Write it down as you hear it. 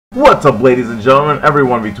What's up, ladies and gentlemen,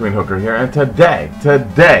 everyone between Hooker here, and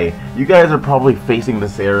today, you guys are probably facing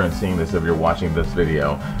this error and seeing this if you're watching this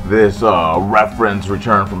video. This reference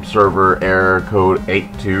return from server error code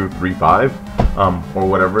 8235, or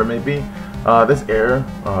whatever it may be. This error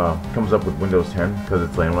comes up with Windows 10 because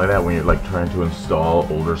it's lame like that when you're like trying to install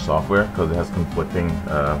older software because it has conflicting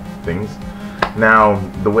things. Now,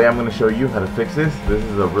 the way I'm going to show you how to fix this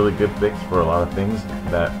is a really good fix for a lot of things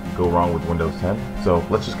that go wrong with Windows 10. So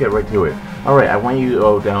let's just get right to it. Alright, I want you to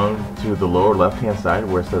go down to the lower left hand side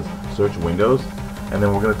where it says search Windows, and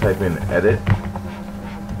then we're going to type in edit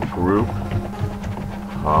group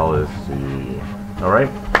policy. Alright,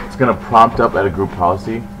 it's going to prompt up at a group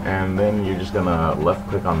policy, and then you're just going to left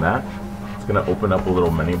click on that. It's going to open up a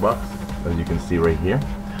little menu box, as you can see right here.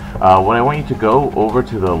 What I want you to go over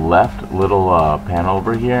to the left little panel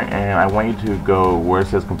over here, and I want you to go where it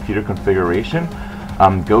says computer configuration.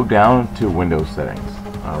 Go down to Windows settings.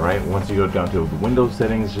 Alright, once you go down to Windows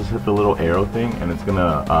settings, just hit the little arrow thing, and it's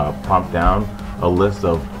gonna prompt down a list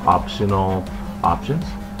of optional options,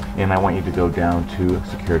 and I want you to go down to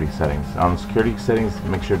security settings. On security settings,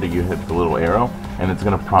 make sure that you hit the little arrow, and it's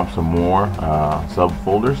gonna prompt some more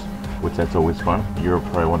subfolders, which that's always fun. You're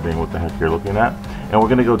probably wondering what the heck you're looking at. And we're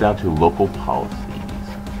going to go down to local policies.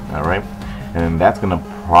 Alright, and that's going to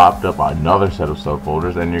prompt up another set of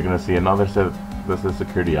subfolders, and you're going to see another set that says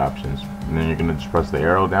security options. And then you're going to just press the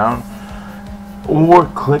arrow down or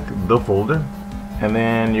click the folder, and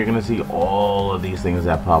then you're going to see all of these things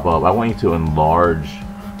that pop up. I want you to enlarge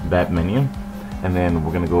that menu, and then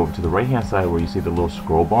we're going to go over to the right hand side where you see the little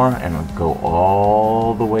scroll bar and go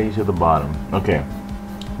all the way to the bottom. Okay,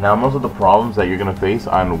 now most of the problems that you're going to face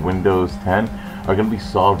on Windows 10 are going to be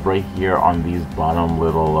solved right here on these bottom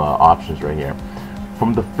little options right here.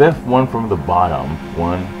 From the fifth one from the bottom,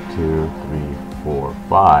 1, 2, 3, 4,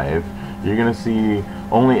 5, you're going to see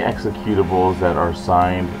only executables that are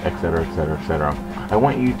signed, etc, etc, etc. I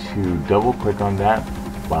want you to double click on that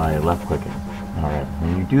by left clicking. Alright,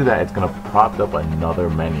 when you do that, it's going to prompt up another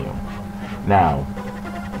menu. Now,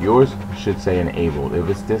 yours should say enabled. If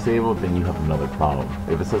it's disabled, then you have another problem.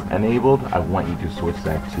 If it says enabled, I want you to switch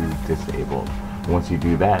that to disabled. Once you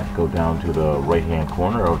do that, go down to the right hand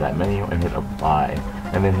corner of that menu and hit apply,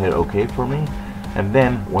 and then hit OK for me. And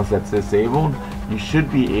then once that's disabled, you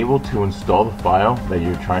should be able to install the file that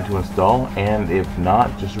you're trying to install, and if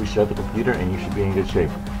not, just restart the computer and you should be in good shape.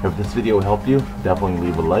 If this video helped you, definitely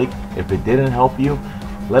leave a like. If it didn't help you,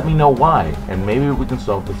 let me know why, and maybe we can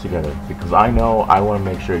solve this together, because I know I want to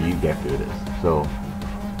make sure you get through this. So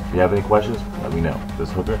if you have any questions, let me know. This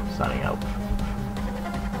is Hooker, signing out.